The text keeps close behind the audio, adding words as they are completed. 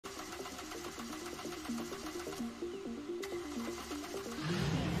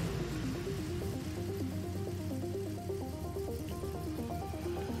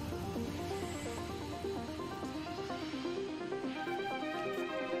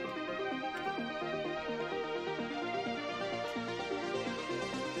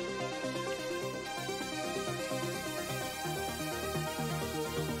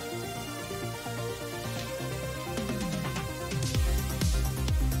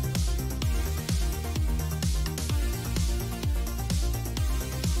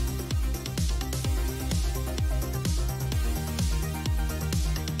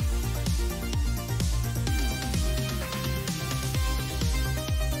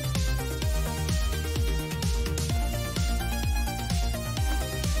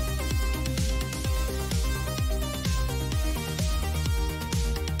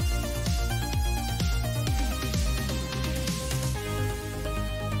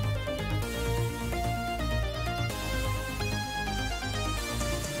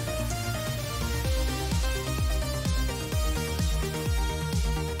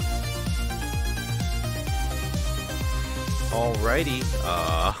Alrighty,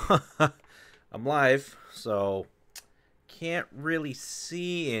 I'm live, so can't really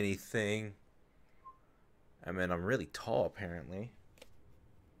see anything. I mean, I'm really tall apparently.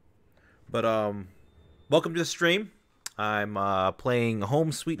 But welcome to the stream. I'm playing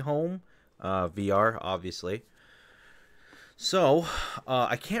Home Sweet Home VR, obviously. So,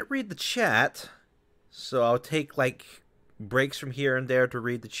 I can't read the chat, so I'll take like breaks from here and there to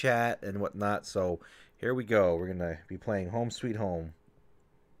read the chat and whatnot. So, here we go. We're gonna be playing Home Sweet Home.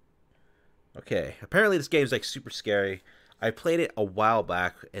 Okay, apparently this game's like super scary. I played it a while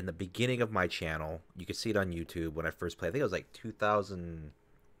back in the beginning of my channel. You can see it on YouTube when I first played. I think it was like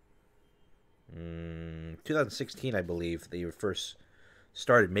 2016, I believe. They first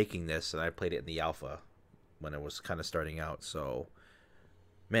started making this, and I played it in the alpha when it was kind of starting out. So,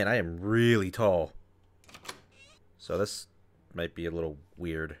 man, I am really tall. So this might be a little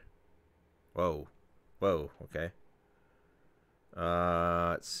weird. Whoa. Whoa, okay.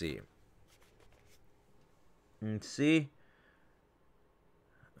 Let's see. Let's see.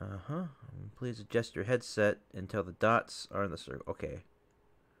 Uh-huh. Please adjust your headset until the dots are in the circle. Okay.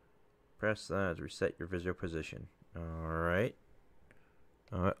 Press that to reset your visual position. Alright.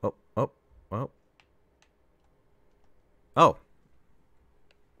 Alright. Oh. Well,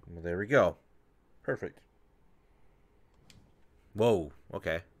 there we go. Perfect. Whoa.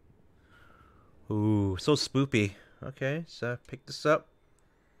 Okay. Ooh, so spoopy. Okay, so pick this up.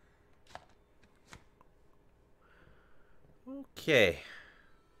 Okay.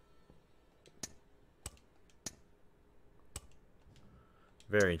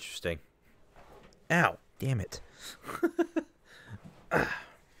 Very interesting. Ow, damn it. Let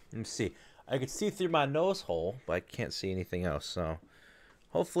me see. I can see through my nose hole, but I can't see anything else, so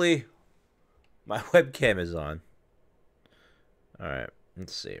hopefully my webcam is on. Alright,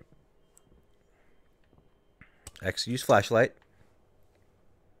 let's see. X use flashlight.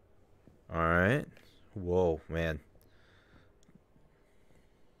 Alright. Whoa, man.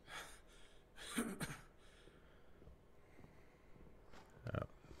 Oh.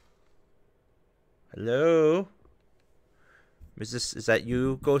 Hello? Is that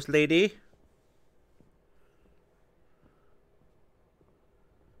you, ghost lady?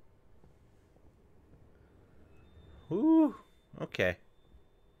 Ooh, okay.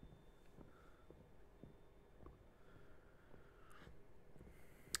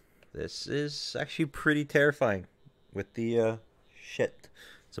 This is actually pretty terrifying with the shit.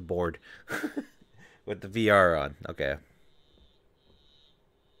 It's a board with the VR on. Okay.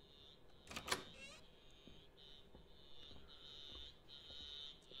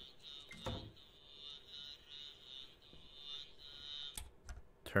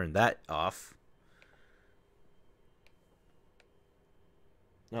 Turn that off.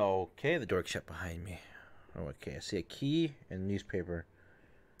 Okay, the door shut behind me. Oh, okay, I see a key and newspaper.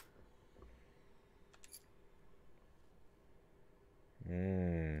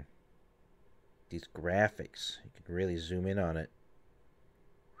 These graphics. You can really zoom in on it.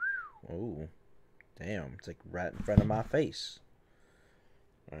 Oh, damn. It's like right in front of my face.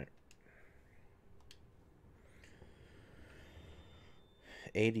 Alright.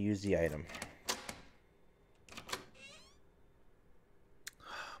 A to use the item.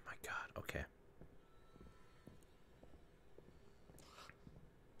 Oh my god, okay.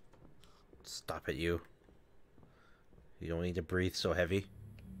 Stop it, you. You don't need to breathe so heavy.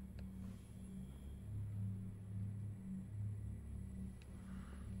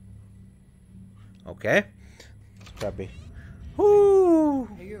 Okay. It's probably. Whoo!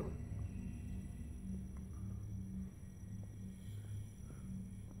 Hey, you.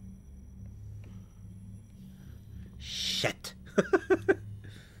 Shit.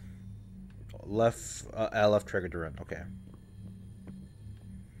 Left trigger to run. Okay.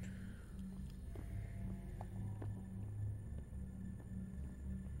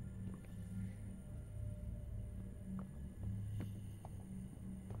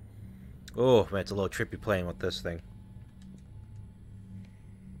 Oh, man, it's a little trippy playing with this thing.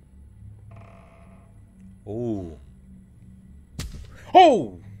 Ooh.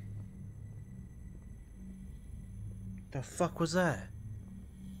 Oh! The fuck was that?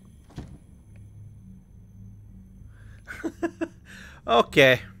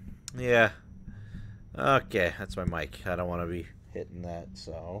 Okay. Yeah. Okay, that's my mic. I don't want to be hitting that,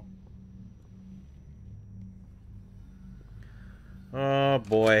 so. Oh,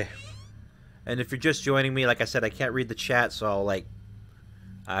 boy. And if you're just joining me, like I said, I can't read the chat, so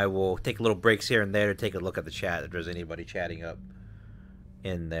I will take little breaks here and there to take a look at the chat if there's anybody chatting up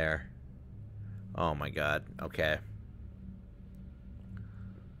in there. Oh my god. Okay.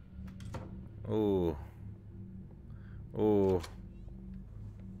 Ooh. Ooh.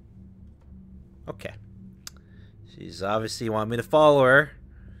 Okay. She's obviously wanting me to follow her.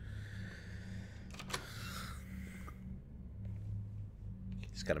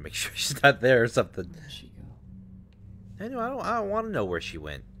 Just gotta make sure she's not there or something. Where did she go? Anyway, I don't want to know where she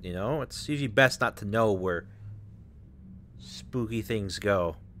went. You know, it's usually best not to know where spooky things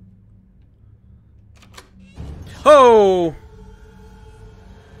go. Oh!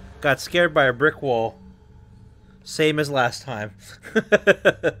 Got scared by a brick wall. Same as last time.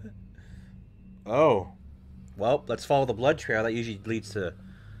 Oh. Well, let's follow the blood trail. That usually leads to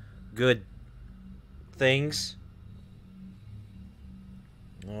good things.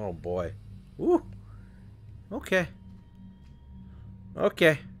 Oh, boy. Woo. Okay.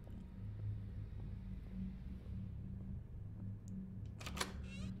 Okay.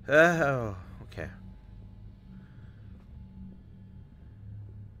 Oh, okay.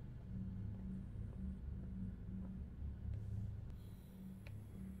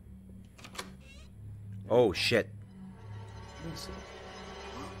 Oh, shit. Listen.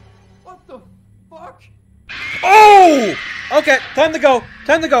 What the fuck? Oh! Okay, time to go.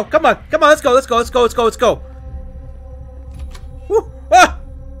 Time to go. Come on. Come on, let's go. Let's go. Let's go. Let's go. Let's go. Woo! Ah!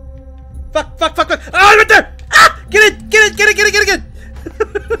 Fuck, fuck, fuck, fuck. Ah, right there! Ah! Get it! Get it! Get it! Get it! Get it! Get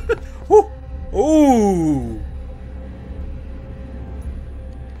it! Woo! Ooh!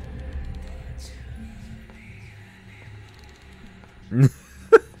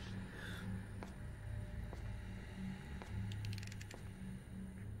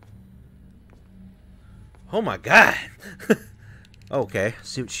 Oh my god! Okay,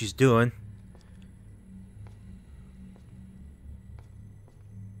 see what she's doing.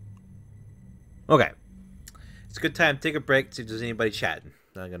 Okay. It's a good time to take a break, see if there's anybody chatting.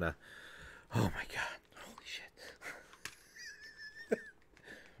 I'm gonna... Oh my god. Holy shit.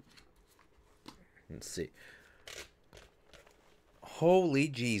 Let's see. Holy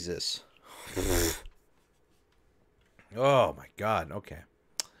Jesus. Oh my god, okay.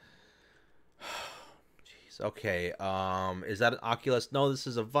 Jeez, okay. Is that an Oculus? No, this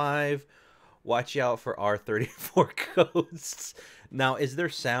is a Vive. Watch out for R34 ghosts. Now, is there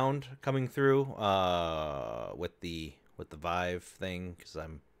sound coming through with the Vive thing? Because I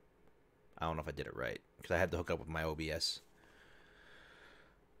don't know if I did it right. Because I had to hook up with my OBS.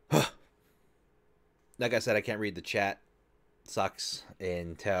 Like I said, I can't read the chat. Sucks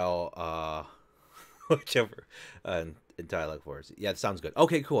until whichever until I look for it. Yeah, it sounds good.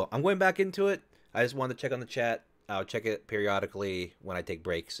 Okay, cool. I'm going back into it. I just wanted to check on the chat. I'll check it periodically when I take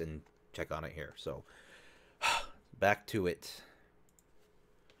breaks and check on it here. So back to it.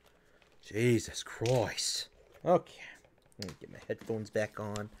 Jesus Christ. Okay. Let me get my headphones back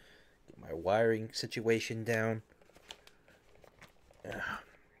on. Get my wiring situation down.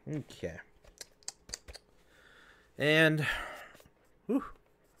 Okay. And whew,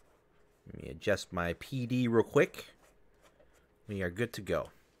 let me adjust my PD real quick. We are good to go.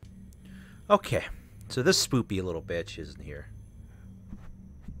 Okay. So this spoopy little bitch isn't here.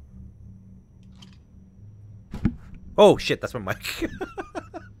 Oh shit, that's my mic.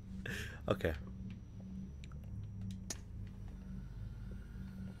 Okay.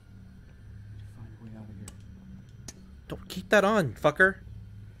 Find a way out of here. Don't keep that on, fucker.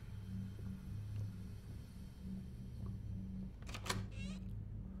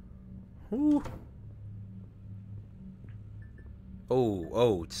 Ooh.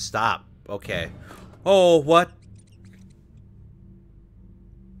 Oh, stop. Okay. Oh, what?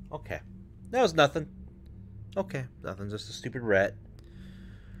 Okay. That was nothing. Okay, nothing, just a stupid rat.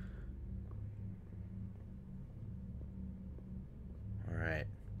 Alright.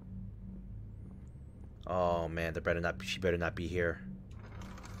 Oh man, she better not be here.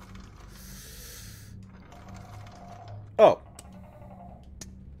 Oh.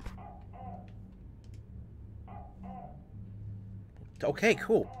 Okay,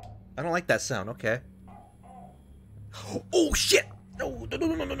 cool. I don't like that sound, okay. Oh shit! No, no, no,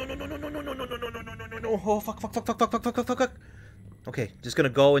 no, no, no, no, no, no, no, no, no, no, no, no, no, no, no, no. Oh fuck, fuck, fuck, fuck, fuck, fuck, fuck, fuck, fuck, fuck. Okay, just gonna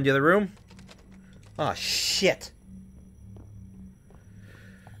go in the other room. Oh shit.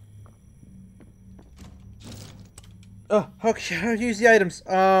 Oh, okay, how do I use the items?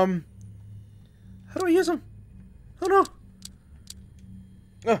 How do I use them? Oh no.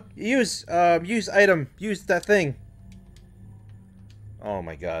 Oh, use item. Use that thing. Oh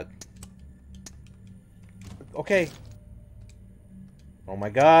my god. Okay. Oh my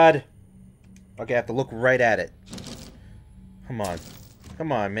god. Okay, I have to look right at it. Come on.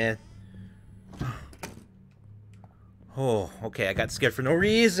 Come on, man. Oh, okay, I got scared for no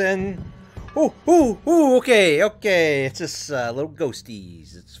reason. Ooh, okay, okay. It's just little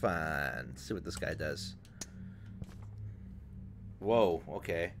ghosties. It's fine. Let's see what this guy does. Whoa,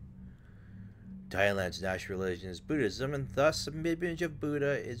 okay. Thailand's national religion is Buddhism, and thus the image of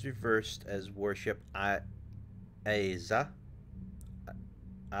Buddha is reversed as worship Aza,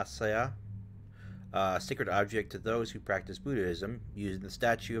 Asaya, a sacred object to those who practice Buddhism, using the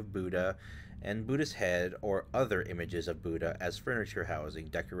statue of Buddha and Buddha's head or other images of Buddha as furniture, housing,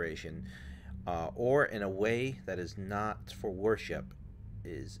 decoration, or in a way that is not for worship,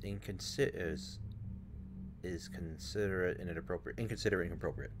 is considerate and inappropriate. Inconsiderate and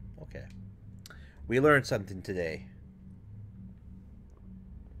inappropriate. Okay. We learned something today.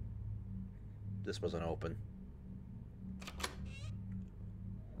 This wasn't open.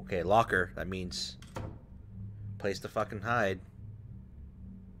 Okay, locker. That means place to fucking hide.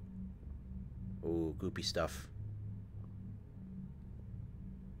 Ooh, goopy stuff.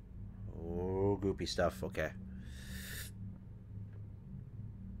 Ooh, goopy stuff. Okay.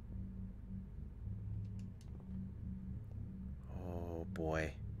 Oh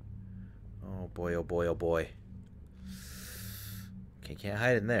boy. Oh boy, oh boy, oh boy. Okay, can't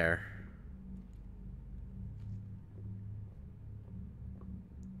hide in there.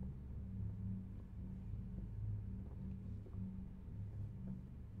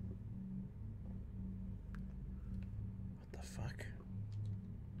 What the fuck?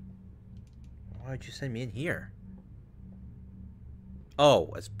 Why'd you send me in here?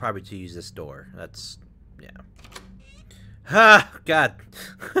 Oh, it's probably to use this door. That's... yeah. Ha! God!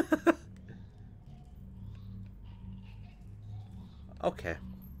 Okay.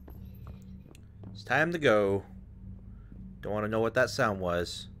 It's time to go. Don't want to know what that sound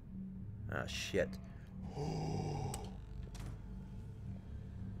was. Ah, shit.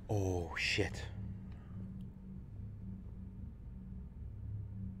 Oh, shit.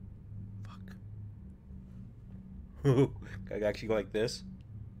 Fuck. Can I actually go like this?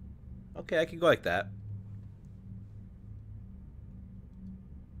 Okay, I can go like that.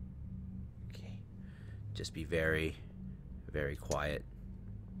 Okay. Just be very, very quiet.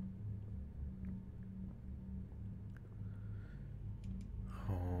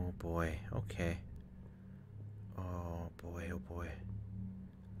 Oh boy, okay. Oh boy, oh boy.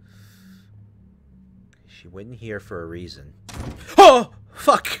 She went in here for a reason. Oh!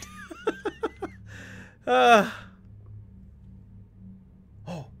 Fuck! Oh,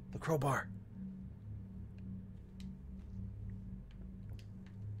 the crowbar.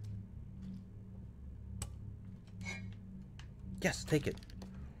 Yes, take it.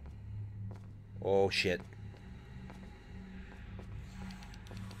 Oh shit.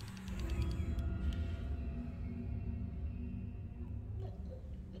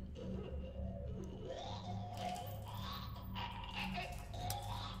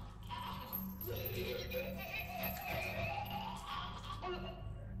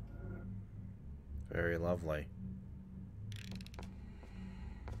 Very lovely.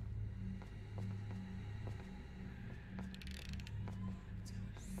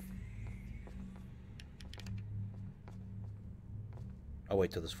 I'll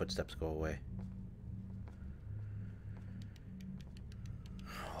wait till those footsteps go away.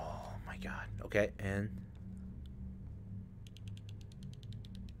 Oh my god. Okay, and...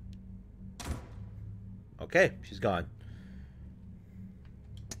 okay, she's gone.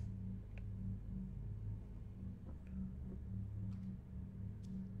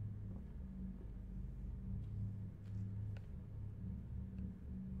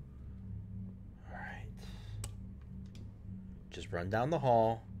 Alright. Just run down the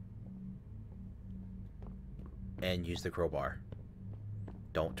hall and use the crowbar.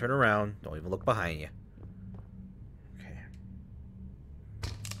 Don't turn around. Don't even look behind you. Okay.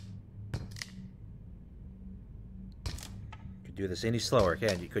 Could do this any slower,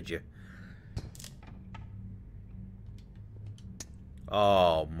 can you? Could you?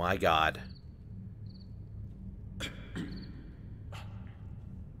 Oh my god.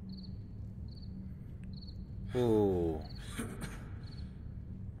 Ooh.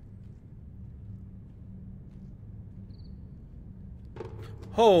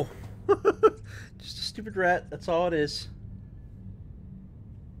 Oh. Just a stupid rat. That's all it is.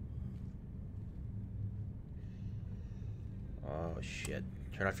 Oh shit.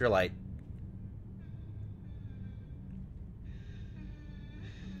 Turn off your light.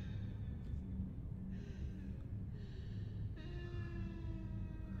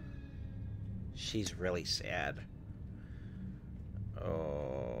 She's really sad.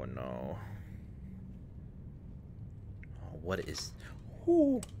 Oh no. Oh, what is...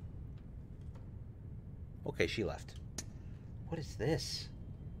 Ooh. Okay, she left. What is this?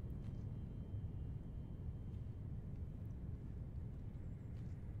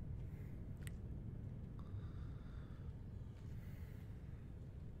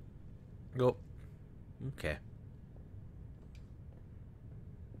 Go. Okay.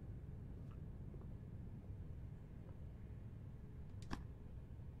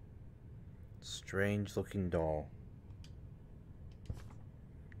 Strange looking doll.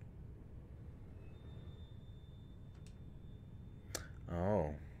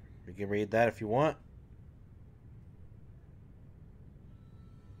 Oh, you can read that if you want.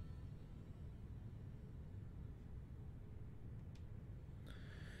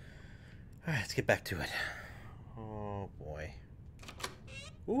 All right, let's get back to it. Oh boy.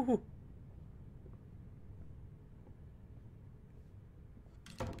 Ooh.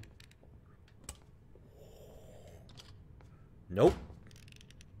 Nope.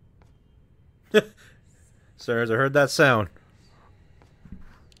 Sirs, I heard that sound.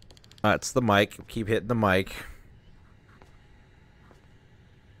 That's the mic. Keep hitting the mic.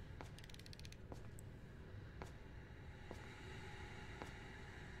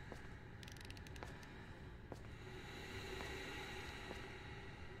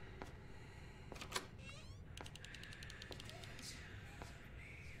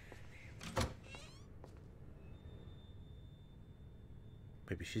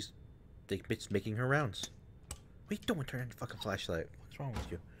 Maybe she's making her rounds. What are you doing? Turn on your fucking flashlight. What's wrong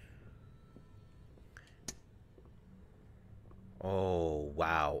with you? Oh,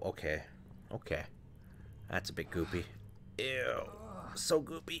 wow. Okay. Okay. That's a bit goopy. Ew. So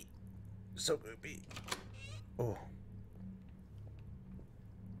goopy. So goopy. Oh.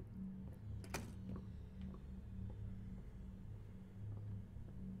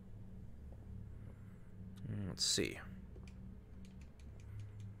 Let's see.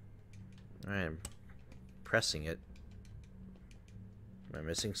 I am pressing it. Am I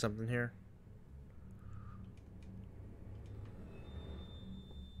missing something here?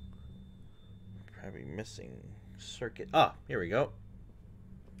 Probably missing circuit. Ah, here we go.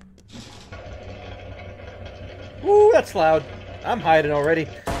 Ooh, that's loud. I'm hiding already.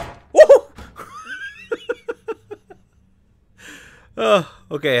 Woo! Oh,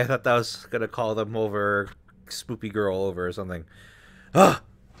 okay. I thought that was gonna call them over, spoopy girl over or something. Ah,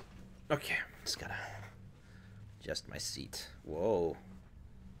 okay. Just gotta adjust my seat. Whoa.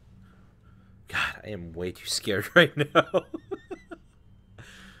 God, I am way too scared right now.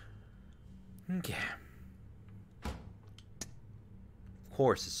 Okay. Of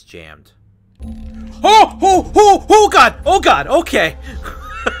course it's jammed. Oh God! Oh God! Okay.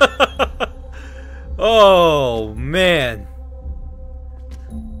 Oh man.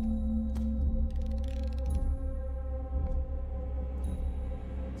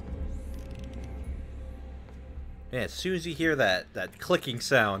 Man, as soon as you hear that clicking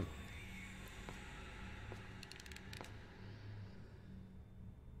sound.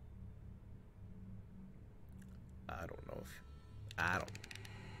 I don't.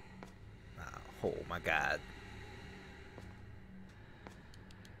 Oh my God.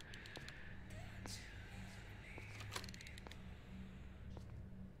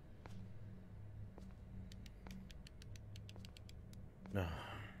 No.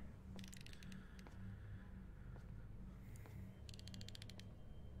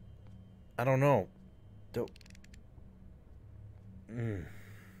 I don't know. Don't.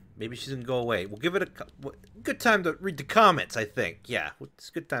 Maybe she's gonna go away. We'll give it a good time to read the comments. I think. Yeah, it's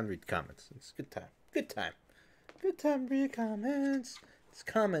a good time to read the comments. It's a good time. Good time. Good time to read comments. It's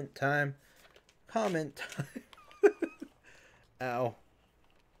comment time. Comment time. Ow.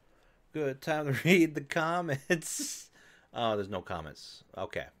 Good time to read the comments. Oh, there's no comments.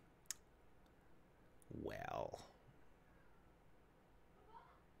 Okay. Well.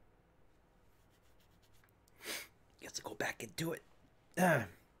 Guess I'll go back and do it.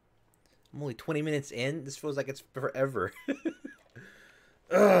 I'm only 20 minutes in. This feels like it's forever.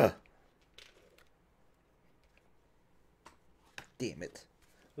 Ugh. Damn it.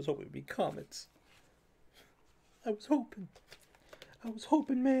 I was hoping it'd be comments. I was hoping.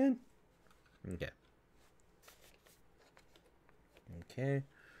 Man. Okay. Okay.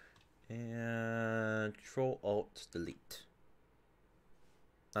 And Control-Alt-Delete.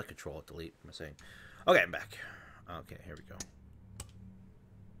 Not Control-Alt-Delete, am I saying? Okay, I'm back. Okay, here we go.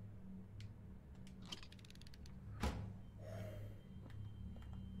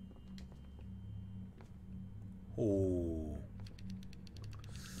 Oh.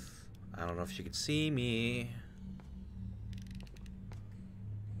 I don't know if she can see me.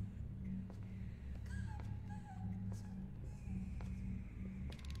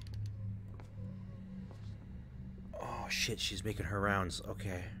 Oh shit, she's making her rounds.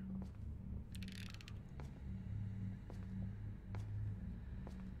 Okay.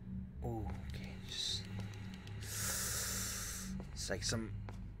 Oh, okay. Just... It's like some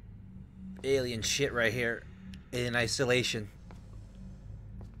alien shit right here in isolation.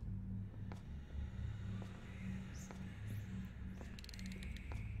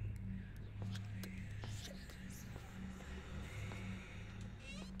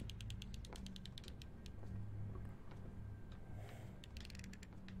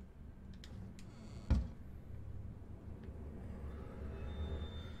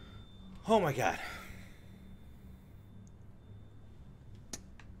 Oh my god.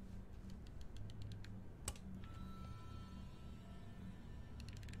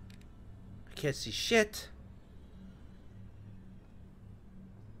 I can't see shit.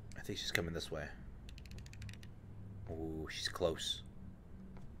 I think she's coming this way. Ooh, she's close.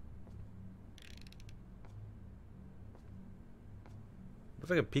 What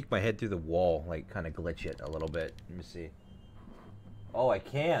if I can peek my head through the wall, like kind of glitch it a little bit? Let me see. Oh, I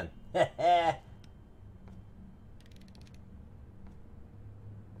can. I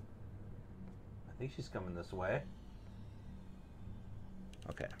think she's coming this way.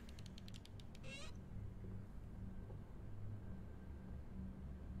 Okay.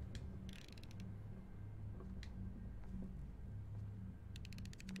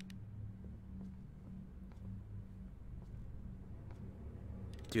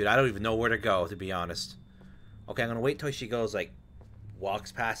 Dude, I don't even know where to go, to be honest. Okay, I'm gonna wait till she goes, like,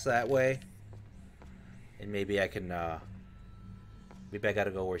 walks past that way. And maybe I can, maybe I gotta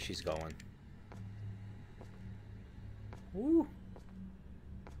go where she's going. Woo!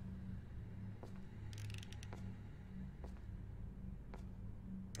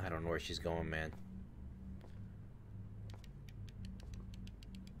 I don't know where she's going, man.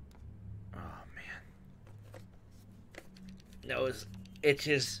 Oh, man. Nose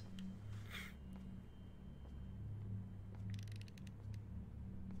itches.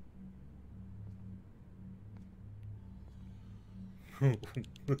 I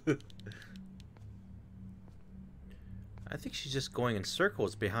think she's just going in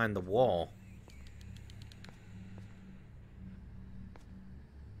circles behind the wall.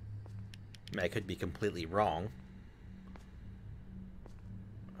 I mean, I could be completely wrong.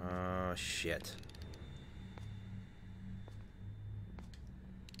 Shit.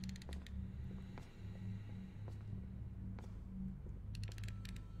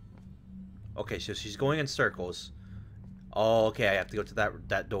 Okay, so she's going in circles. Oh, okay, I have to go to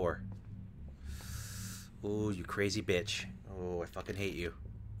that door. Ooh, you crazy bitch. Oh, I fucking hate you.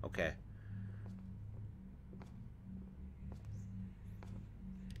 Okay.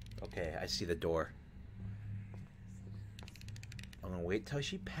 Okay, I see the door. I'm gonna wait till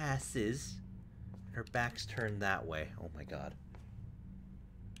she passes. Her back's turned that way. Oh my god.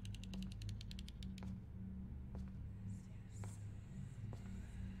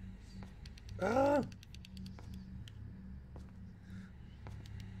 Ah!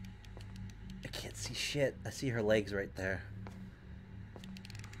 I can't see shit. I see her legs right there.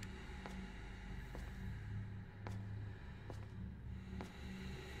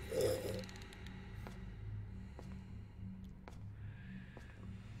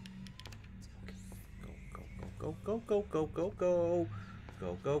 Go, go, go, go, go, go.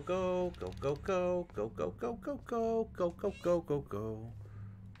 Go, go, go, go, go, go, go, go, go, go, go, go, go, go, go, go.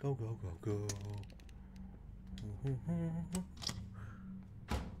 Go, go, go, go.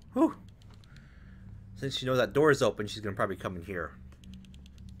 Whew. Since she knows that door is open, she's gonna probably come in here.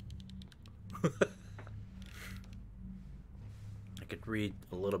 I could read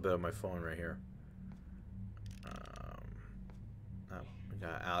a little bit on my phone right here. Oh, we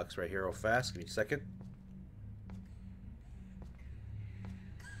got Alex right here real fast. Give me a second.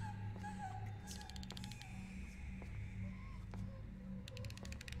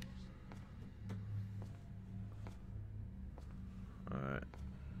 Alright.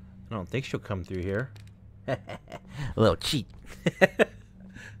 I don't think she'll come through here. A little cheat.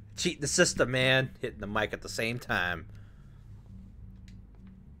 Cheating the system, man. Hitting the mic at the same time.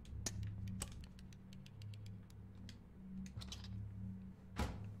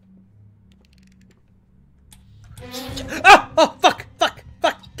 Oh! Oh! Fuck! Fuck!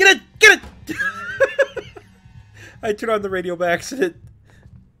 Fuck! Get in! Get in! I turned on the radio by accident.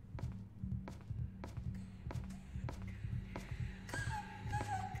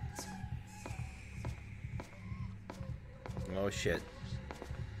 Oh shit.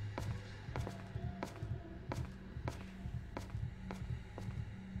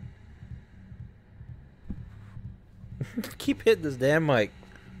 Keep hitting this damn mic.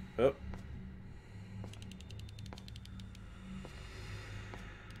 Oh.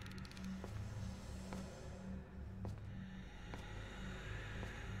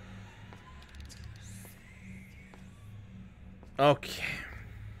 Okay.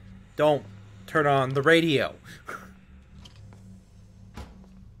 Don't turn on the radio.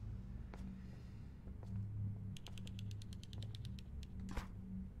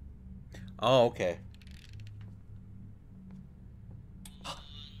 Oh, okay.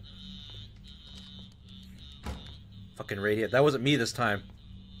 Fucking radio. That wasn't me this time.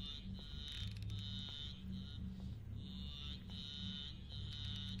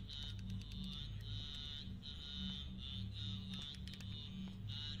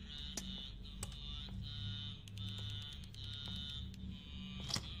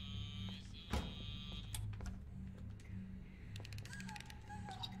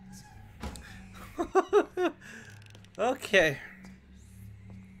 Okay.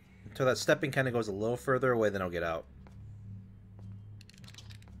 So that stepping kind of goes a little further away, then I'll get out.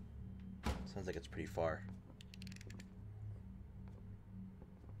 Sounds like it's pretty far.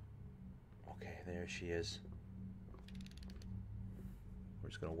 Okay, there she is. We're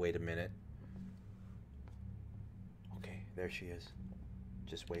just gonna wait a minute. Okay, there she is.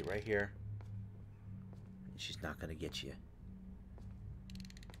 Just wait right here. She's not gonna get you.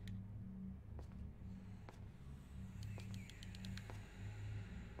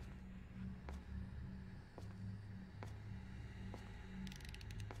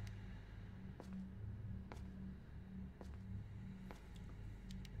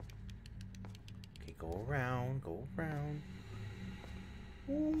 Go around, go around.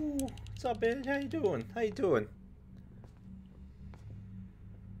 Ooh, what's up, man? How you doing? How you doing?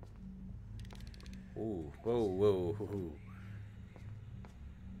 Ooh, whoa, whoa, whoa.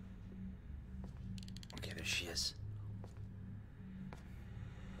 Okay, there she is.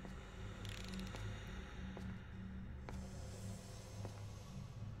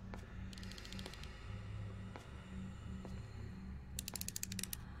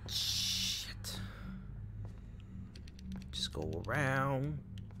 Go around.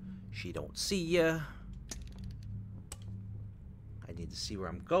 She don't see ya. I need to see where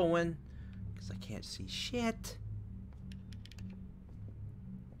I'm going because I can't see shit.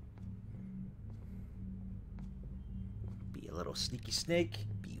 Be a little sneaky snake.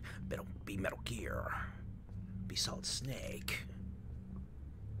 Be Metal Gear. Be Solid Snake.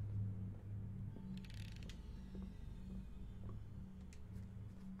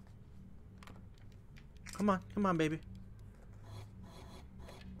 Come on, baby.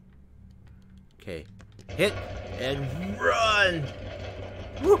 Okay, hit and run!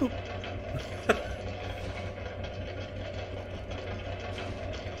 Woo!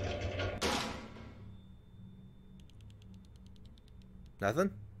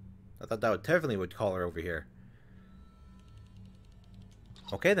 Nothing? I thought that would definitely would call her over here.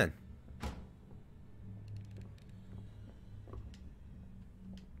 Okay then.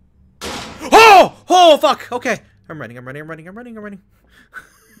 Oh! Oh fuck! Okay. I'm running.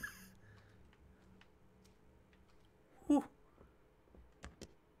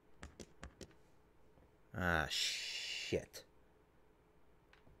 Ah, shit.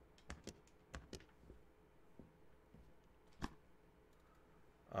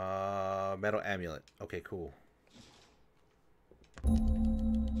 Metal amulet. Okay, cool.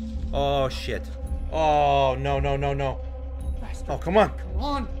 Oh, shit. Oh, no. Bastard. Oh, come on. Come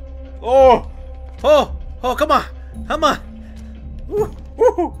on. Oh, come on.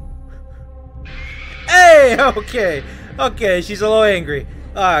 Woo. Hey, okay, she's a little angry.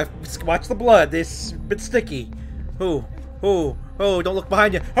 Watch the blood. It's a bit sticky. Oh, don't look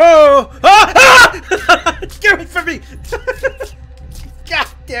behind you. Get away from me! God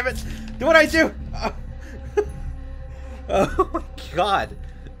damn it! Do what I do! Oh my god.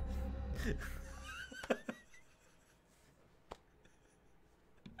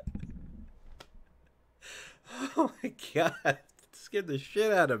 Oh my god. It scared the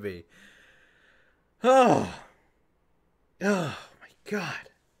shit out of me. Oh my god.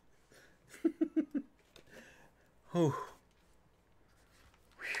 Oh.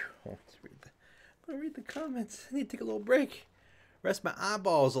 Let's read the comments. I need to take a little break. Rest my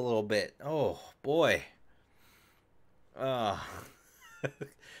eyeballs a little bit. Oh boy. I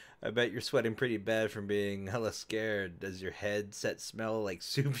bet you're sweating pretty bad from being hella scared. Does your headset smell like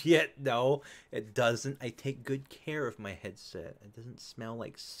soup yet? No, it doesn't. I take good care of my headset. It doesn't smell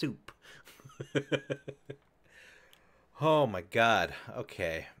like soup. Oh my god.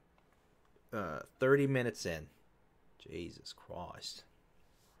 Okay. 30 minutes in. Jesus Christ.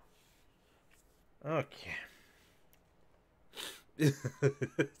 Okay.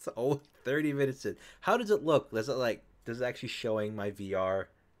 It's only 30 minutes in. How does it look? Does it actually showing my VR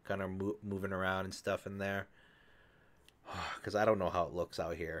kind of moving around and stuff in there? Because I don't know how it looks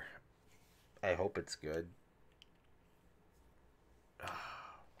out here. I hope it's good.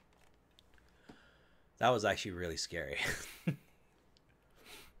 That was actually really scary.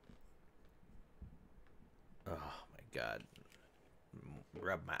 Oh my god.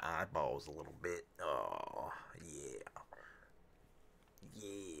 Rub my eyeballs a little bit. Oh, yeah.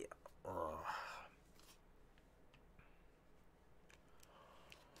 Yeah. Oh.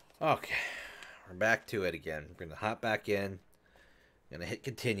 Okay. We're back to it again. We're going to hop back in. Going to hit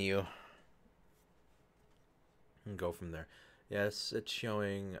continue. And go from there. Yes, it's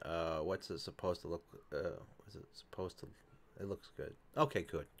showing, what's it supposed to look, is it supposed to, it looks good. Okay,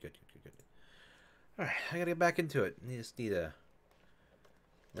 good. Alright, I gotta get back into it. I just need to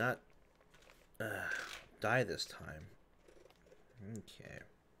not die this time. Okay.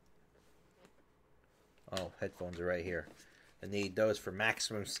 Oh, headphones are right here. I need those for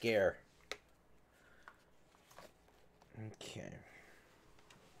maximum scare. Okay.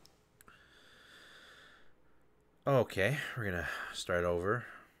 Okay, we're gonna start over.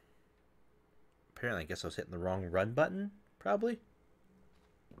 Apparently, I guess I was hitting the wrong run button, probably.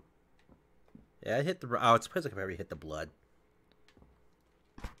 Yeah, I hit the... Oh, it's because I already hit the blood.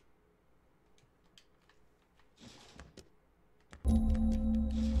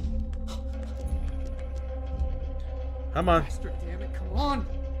 Come on. Bastard, damn it, come on!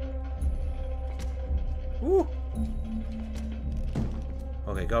 Woo!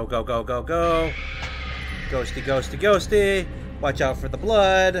 Okay, go. Ghosty. Watch out for the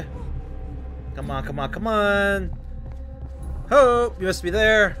blood. Come on. Hope, you must be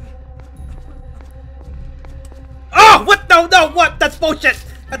there. Oh, what? No, what? That's bullshit.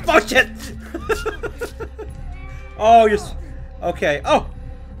 Oh, you're... Okay. Oh,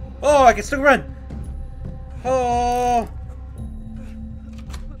 I can still run. Oh,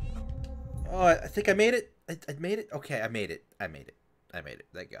 I think I made it. I made it. Okay, I made it.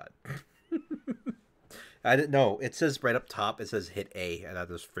 Thank God. I didn't know. It says right up top, it says hit A, and I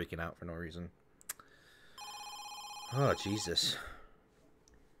was freaking out for no reason. Oh, Jesus.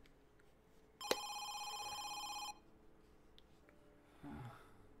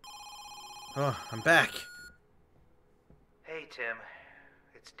 Oh, I'm back. Hey, Tim.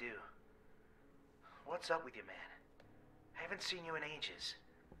 It's Dew. What's up with you, man? I haven't seen you in ages.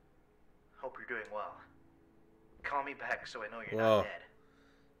 Hope you're doing well. Call me back so I know you're not dead.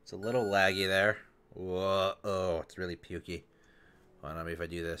 It's a little laggy there. Whoa. Oh, it's really pukey. Hold on, maybe if I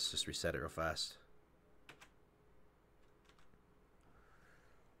do this, just reset it real fast.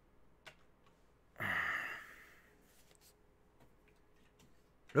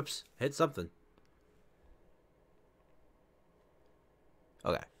 Oops, hit something.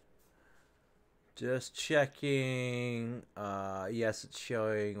 Okay. Just checking. Yes, it's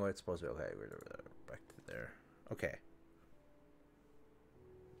showing what it's supposed to be. Okay, we're back to there. Okay.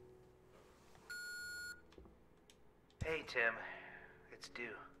 Hey, Tim. It's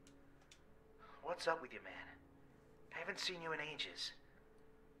Dew. What's up with you, man? I haven't seen you in ages.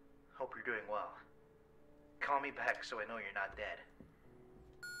 Hope you're doing well. Call me back so I know you're not dead.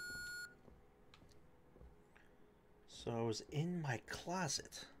 So I was in my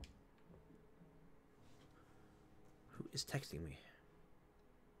closet. Who is texting me?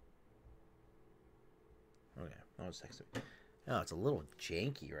 Okay, no one's texting me. Oh, it's a little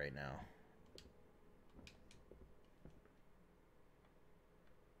janky right now.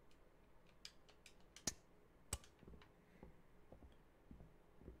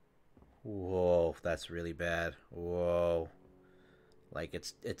 Whoa, that's really bad. Whoa. Like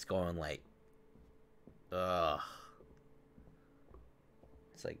it's going like ugh.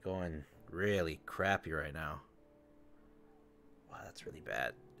 It's like going really crappy right now. Wow, that's really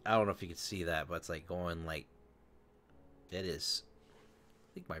bad. I don't know if you can see that, but it's like going like it is.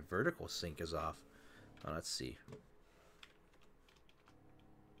 I think my vertical sync is off. Oh, let's see.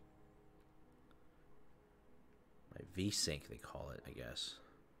 My V-sync, they call it, I guess.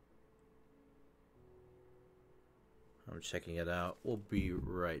 I'm checking it out. We'll be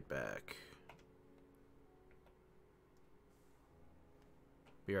right back.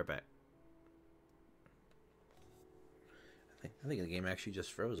 Be right back. I think the game actually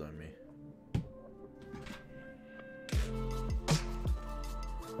just froze on me.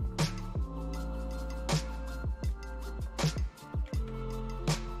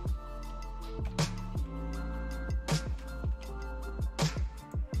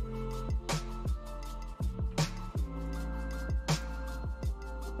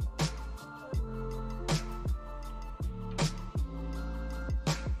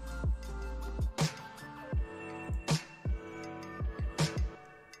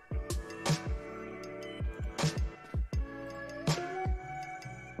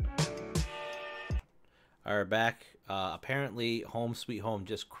 Alright, back. Apparently, Home Sweet Home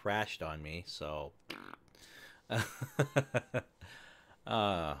just crashed on me, so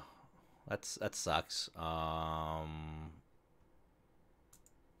uh, that sucks.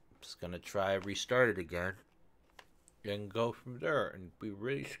 Just gonna try restart it again and go from there and be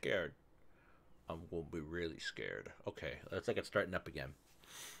really scared. I'm gonna be really scared. Okay, looks like it's starting up again.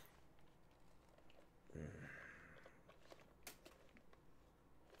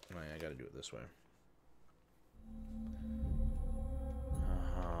 Oh, yeah, I gotta do it this way.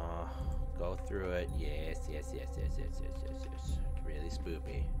 Go through it. Yes. It's really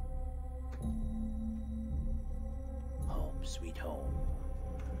spoopy. Home sweet home.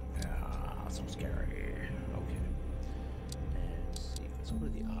 Ah, so scary. Okay. And let's see. Let's go to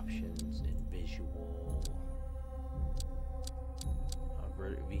the options in visual.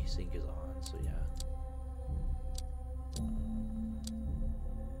 VSync is on, so yeah.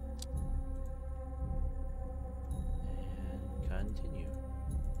 And continue.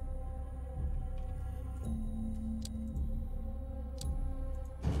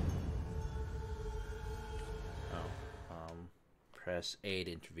 Press A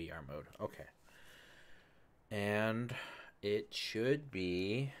to enter VR mode. Okay. And it should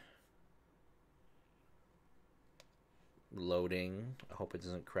be loading. I hope it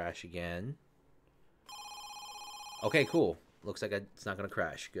doesn't crash again. Okay, cool. Looks like it's not going to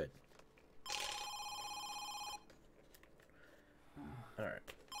crash. Good. Alright.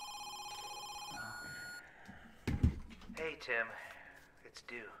 Hey, Tim. It's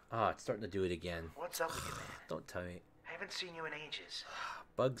Dew. Ah, it's starting to do it again. What's up with you, man? Don't tell me. I haven't seen you in ages.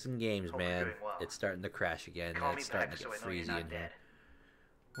 Bugs and games, Hope you're man. doing well. It's starting to crash again. Call And me it's starting back to so get I know you're freezy not in dead.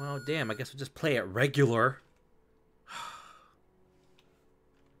 here. Well, damn. I guess we'll just play it regular.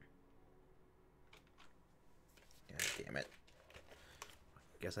 God damn it.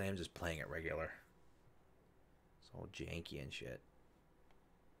 Guess I am just playing it regular. It's all janky and shit.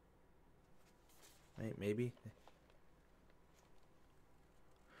 Wait, maybe?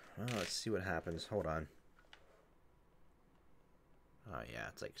 Oh, let's see what happens. Hold on. Oh, yeah,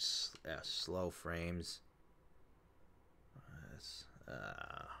 it's like slow frames.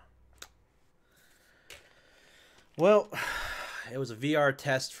 Well, it was a VR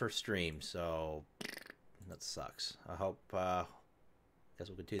test for stream, so that sucks. I hope, guess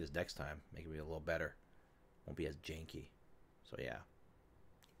we'll continue this next time. Make it be a little better. Won't be as janky. So, yeah.